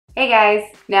Hey guys!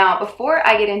 Now before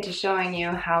I get into showing you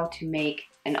how to make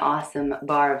an awesome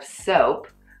bar of soap,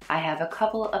 I have a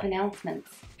couple of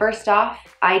announcements. First off,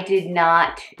 I did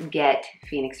not get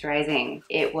Phoenix Rising.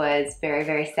 It was very,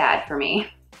 very sad for me.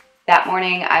 That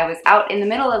morning I was out in the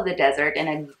middle of the desert in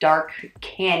a dark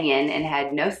canyon and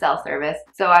had no cell service,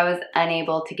 so I was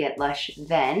unable to get Lush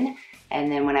then. And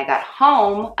then when I got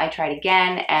home, I tried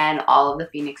again and all of the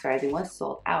Phoenix Rising was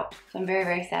sold out. So I'm very,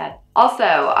 very sad.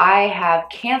 Also, I have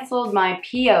canceled my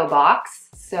P.O. box.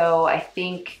 So I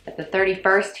think that the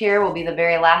 31st here will be the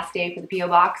very last day for the P.O.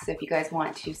 box. So if you guys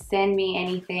want to send me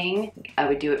anything, I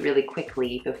would do it really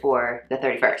quickly before the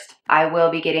 31st. I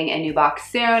will be getting a new box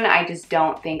soon. I just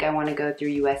don't think I want to go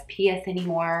through USPS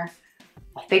anymore.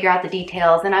 I'll figure out the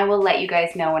details and I will let you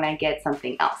guys know when I get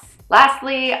something else.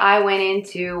 Lastly, I went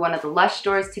into one of the Lush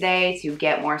stores today to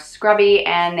get more scrubby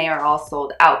and they are all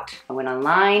sold out. I went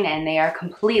online and they are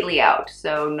completely out,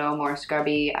 so no more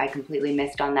scrubby. I completely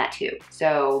missed on that too.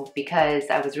 So because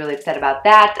I was really upset about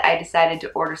that, I decided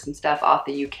to order some stuff off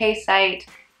the UK site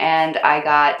and I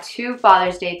got 2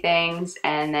 Father's Day things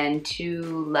and then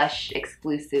 2 Lush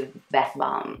exclusive bath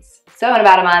bombs. So in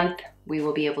about a month, we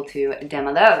will be able to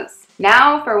demo those.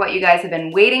 Now for what you guys have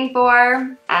been waiting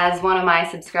for. As one of my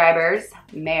subscribers,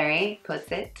 Mary,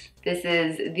 puts it, this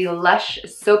is the Lush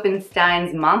Soap &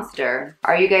 Stein's Monster.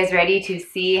 Are you guys ready to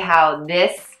see how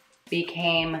this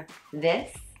became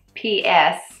this?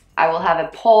 P.S. I will have a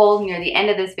poll near the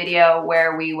end of this video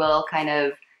where we will kind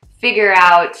of figure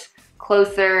out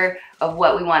closer of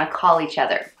what we want to call each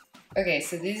other. Okay,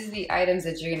 so these are the items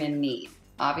that you're gonna need.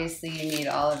 Obviously you need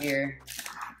all of your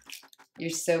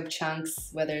soap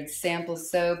chunks, whether it's sample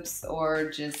soaps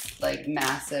or just like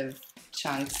massive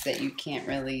chunks that you can't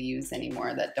really use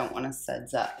anymore that don't want to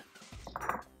suds up.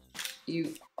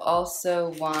 You also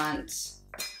want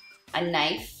a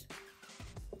knife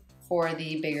for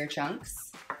the bigger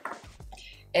chunks.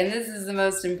 And this is the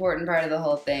most important part of the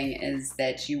whole thing, is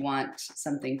that you want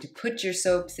something to put your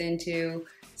soaps into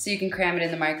so you can cram it in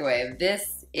the microwave.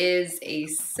 This is a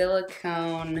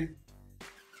silicone,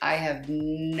 I have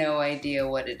no idea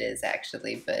what it is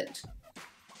actually, but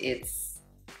it's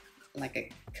like a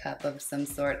cup of some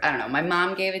sort. I don't know. My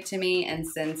mom gave it to me, and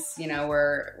since, you know,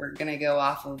 we're gonna go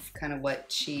off of kind of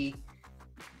what she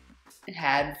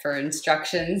had for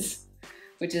instructions,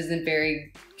 which isn't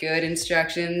very good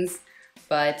instructions,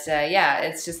 but yeah,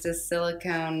 it's just a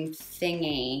silicone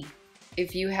thingy.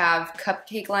 If you have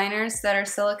cupcake liners that are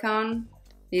silicone,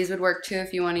 these would work too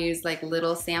if you want to use like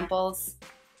little samples,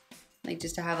 like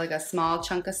just to have like a small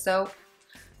chunk of soap.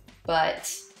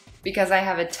 But because I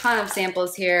have a ton of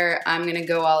samples here, I'm gonna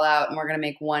go all out and we're gonna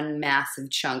make one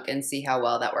massive chunk and see how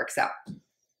well that works out.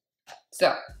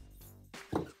 So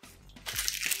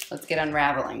let's get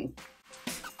unraveling.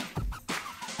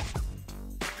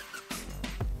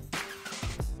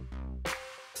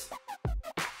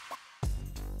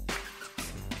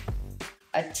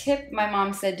 A tip my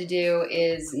mom said to do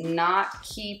is not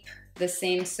keep the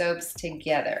same soaps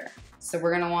together. So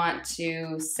we're gonna want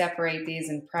to separate these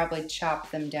and probably chop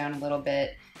them down a little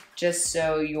bit, just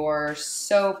so your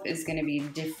soap is gonna be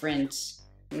different,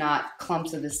 not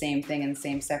clumps of the same thing in the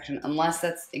same section. Unless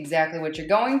that's exactly what you're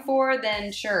going for,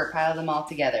 then sure, pile them all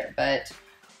together. But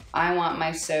I want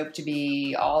my soap to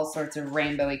be all sorts of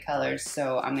rainbowy colors,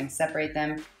 so I'm gonna separate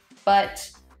them. But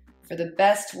for the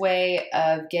best way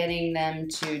of getting them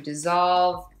to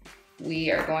dissolve,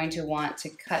 we are going to want to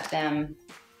cut them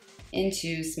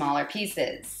into smaller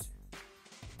pieces,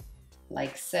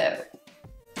 like so.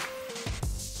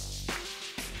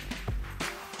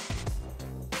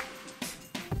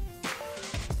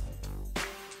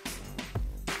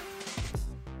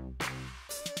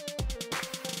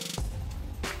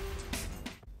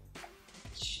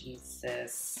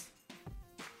 Jesus.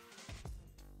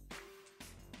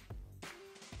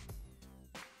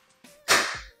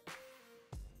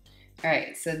 All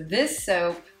right, so this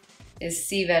soap is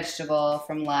Sea Vegetable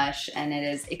from Lush, and it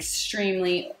is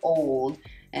extremely old,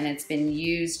 and it's been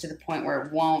used to the point where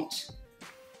it won't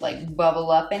like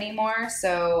bubble up anymore.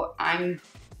 So I'm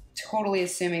totally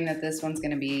assuming that this one's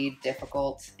gonna be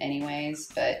difficult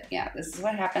anyways, but yeah, this is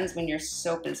what happens when your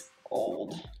soap is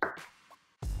old.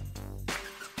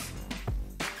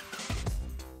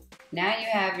 Now you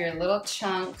have your little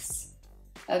chunks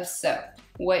of soap.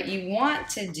 What you want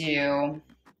to do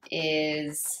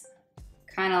is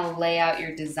kind of lay out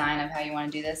your design of how you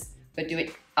want to do this, but do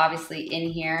it obviously in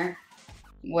here.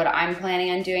 What I'm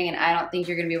planning on doing, and I don't think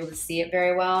you're going to be able to see it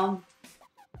very well,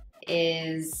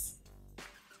 is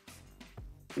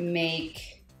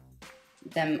make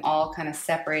them all kind of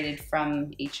separated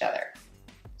from each other.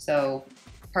 So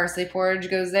Parsley porridge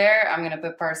goes there, I'm gonna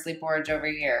put parsley porridge over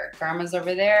here. Karma's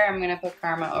over there, I'm gonna put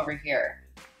karma over here.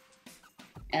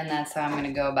 And that's how I'm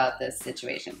gonna go about this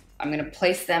situation. I'm gonna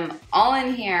place them all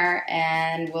in here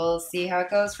and we'll see how it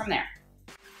goes from there.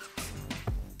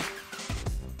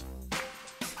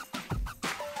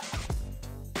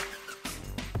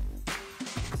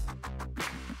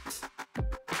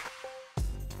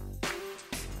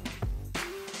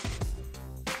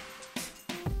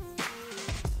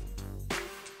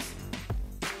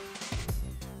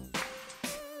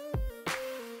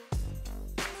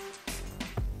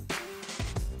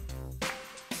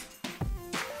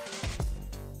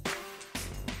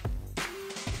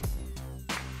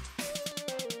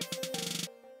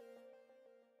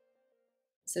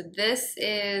 So this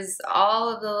is all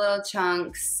of the little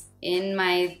chunks in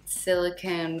my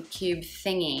silicone cube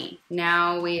thingy.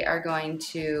 Now we are going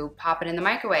to pop it in the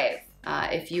microwave.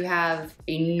 If you have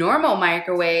a normal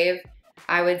microwave,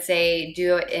 I would say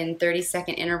do it in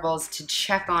 30-second intervals to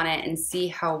check on it and see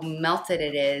how melted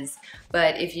it is.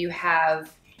 But if you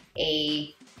have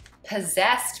a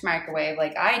possessed microwave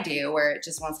like I do, where it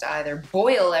just wants to either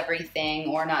boil everything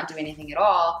or not do anything at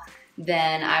all,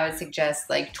 then I would suggest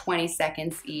like 20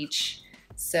 seconds each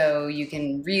so you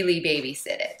can really babysit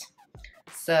it.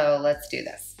 So let's do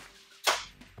this.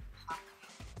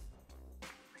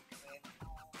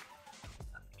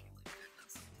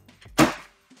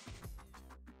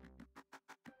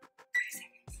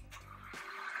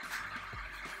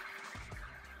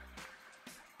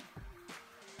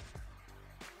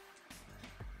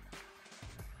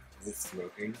 Is it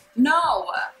smoking? No!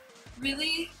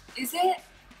 Really? Is it?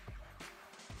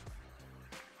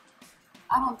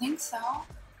 I don't think so.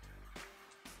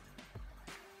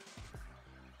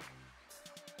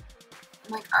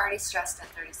 I'm like already stressed at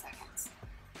 30 seconds.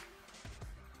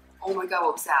 Oh my god,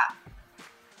 what was that?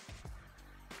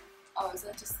 Oh, is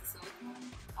that just the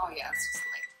silicone? Oh yeah, it's just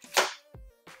the light.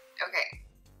 Okay,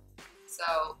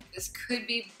 so this could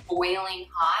be boiling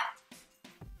hot.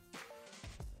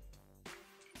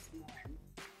 It's warm.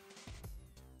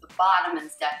 The bottom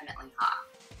is definitely hot.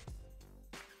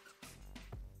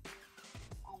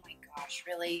 Gosh,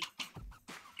 really?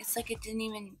 It's like it didn't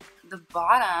even, the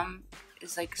bottom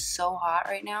is like so hot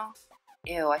right now.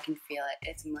 Ew, I can feel it.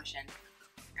 It's mushing.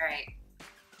 All right.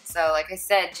 So like I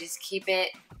said, just keep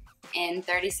it in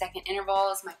 30-second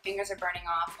intervals. My fingers are burning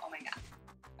off. Oh my God.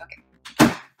 Okay.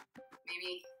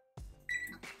 Maybe.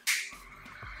 Okay.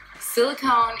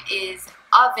 Silicone is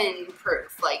oven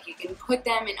proof. Like you can put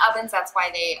them in ovens. That's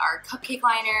why they are cupcake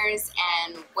liners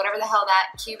and whatever the hell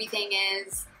that cubey thing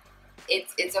is.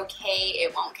 It's okay,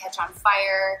 it won't catch on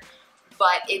fire,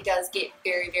 but it does get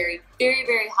very, very, very,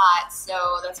 very hot.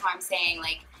 So that's why I'm saying,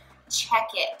 like, check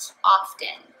it often.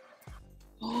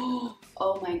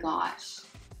 Oh my gosh.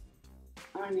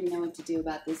 I don't even know what to do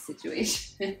about this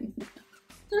situation.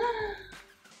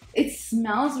 It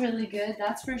smells really good,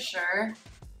 that's for sure.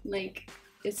 Like,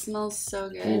 it smells so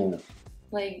good. Oh.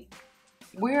 Like,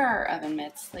 where are our oven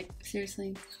mitts? Like,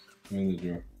 seriously? In the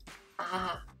drawer.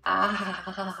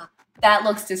 That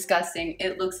looks disgusting.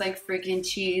 It looks like freaking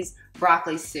cheese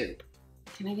broccoli soup.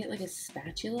 Can I get like a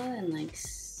spatula and like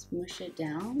smush it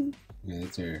down? Yeah,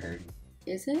 that's very hurting.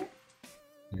 Is it?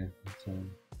 Yeah, that's all.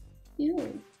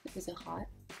 Ew. Is it hot?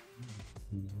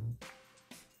 No.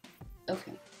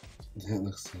 Okay. That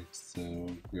looks like so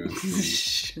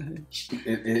gross.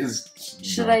 It is.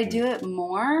 Should I do it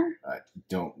more? I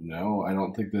don't know. I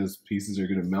don't think those pieces are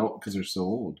gonna melt because they're so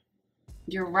old.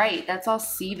 You're right. That's all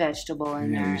sea vegetable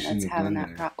in Yeah, there. you shouldn't That's have having done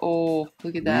that. that. Oh,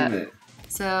 look at that. Leave it.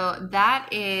 So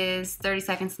that is 30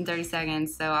 seconds and 30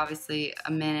 seconds. So obviously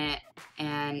a minute,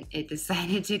 and it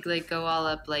decided to like go all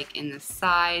up like in the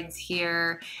sides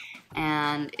here,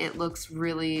 and it looks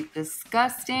really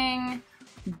disgusting.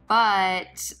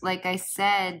 But like I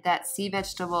said, that sea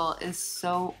vegetable is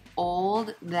so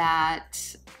old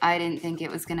that I didn't think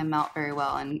it was gonna melt very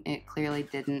well, and it clearly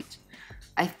didn't.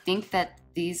 I think that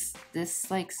this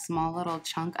like small little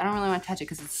chunk, I don't really want to touch it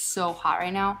because it's so hot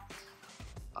right now.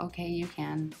 Okay, you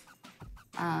can.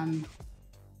 I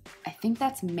think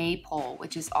that's maple,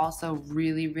 which is also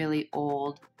really, really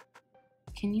old.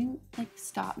 Can you like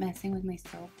stop messing with my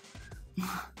soap?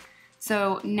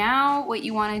 So now what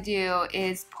you want to do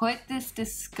is put this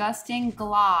disgusting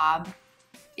glob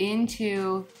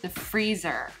into the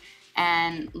freezer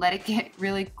and let it get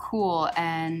really cool,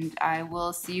 and I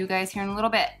will see you guys here in a little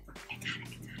bit.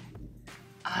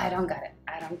 I got it.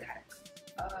 I don't got it.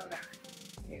 Oh God.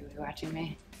 Are you watching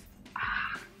me?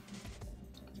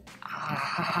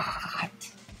 Hot.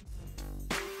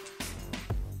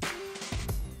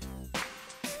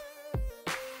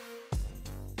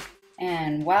 And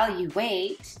And while you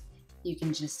wait, you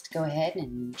can just go ahead and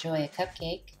enjoy a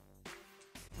cupcake.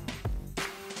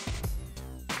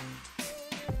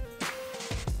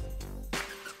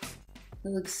 It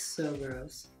looks so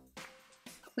gross.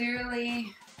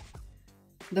 Clearly,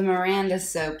 the Miranda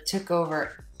soap took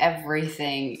over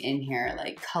everything in here,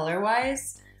 like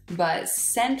color-wise, but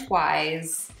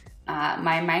scent-wise,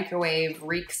 my microwave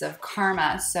reeks of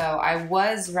karma, so I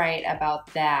was right about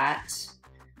that.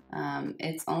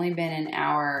 It's only been an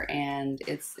hour and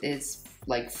it's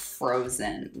like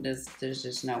frozen. There's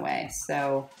just no way.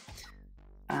 So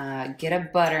get a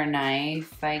butter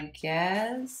knife, I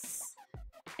guess,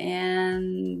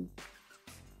 and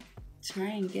try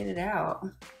and get it out.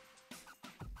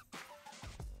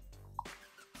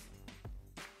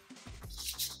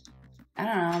 I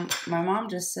don't know. My mom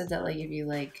just said that like if you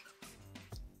like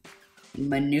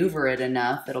maneuver it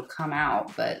enough, it'll come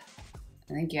out, but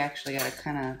I think you actually gotta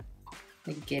kind of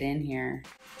like get in here.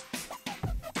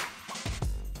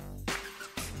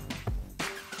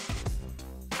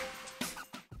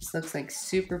 This looks like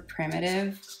super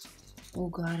primitive. Oh,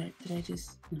 got it. Did I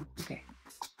just? No. Okay.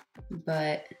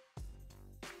 But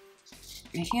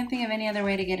I can't think of any other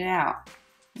way to get it out.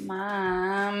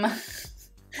 Mom,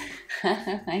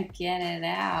 I get it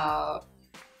out.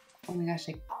 Oh my gosh,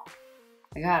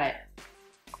 I got it.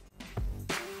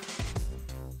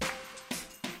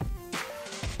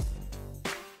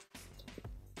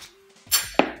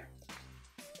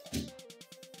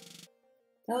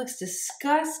 That looks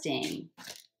disgusting.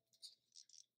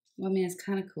 Well, I mean, it's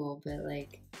kind of cool, but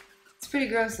like, it's pretty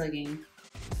gross looking.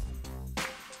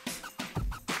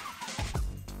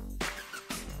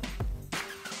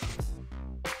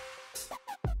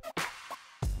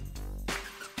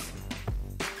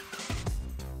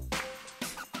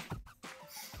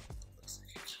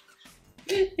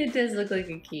 It does look like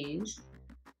a quiche.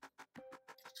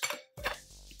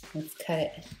 Let's cut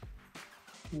it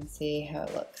and see how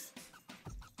it looks.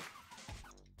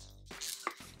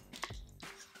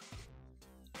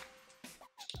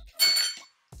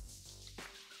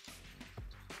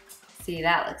 See,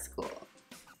 that looks cool.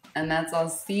 And that's all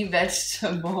sea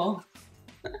vegetable.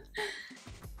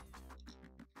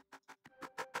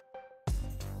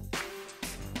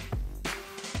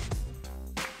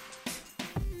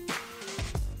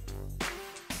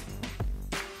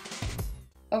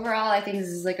 Overall, I think this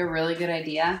is like a really good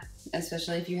idea,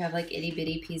 especially if you have like itty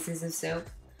bitty pieces of soap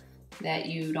that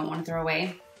you don't want to throw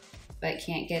away but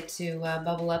can't get to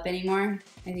bubble up anymore.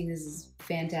 I think this is a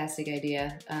fantastic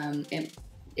idea. It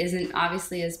isn't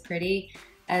obviously as pretty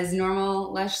as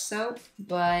normal Lush soap,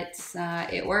 but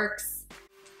it works.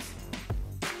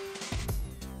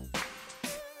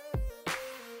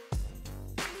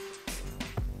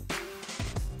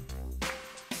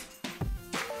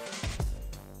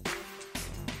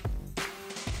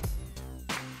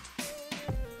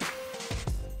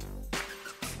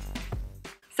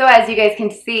 So as you guys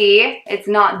can see, it's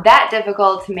not that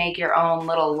difficult to make your own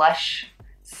little Lush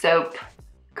soap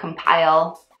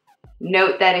compile.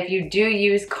 Note that if you do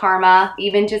use Karma,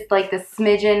 even just like the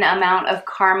smidgen amount of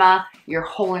Karma, your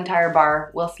whole entire bar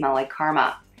will smell like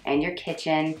Karma. And your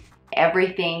kitchen,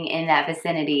 everything in that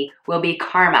vicinity will be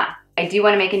Karma. I do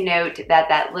want to make a note that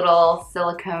that little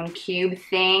silicone cube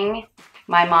thing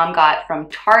my mom got from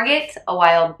Target a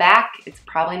while back. It's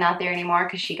probably not there anymore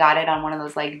because she got it on one of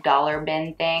those like dollar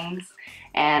bin things.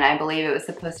 And I believe it was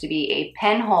supposed to be a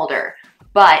pen holder.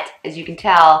 But as you can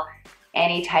tell,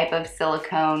 any type of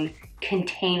silicone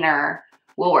container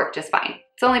will work just fine.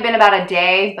 It's only been about a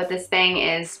day, but this thing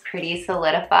is pretty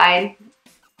solidified.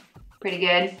 Pretty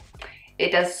good.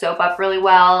 It does soap up really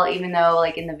well, even though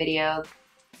like in the video,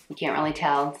 you can't really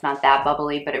tell. It's not that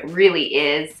bubbly, but it really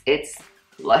is. It's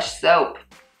Lush soap.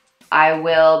 I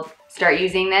will start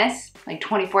using this like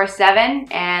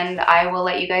 24/7 and I will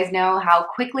let you guys know how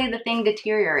quickly the thing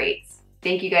deteriorates.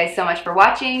 Thank you guys so much for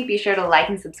watching. Be sure to like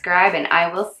and subscribe and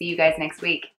I will see you guys next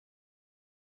week.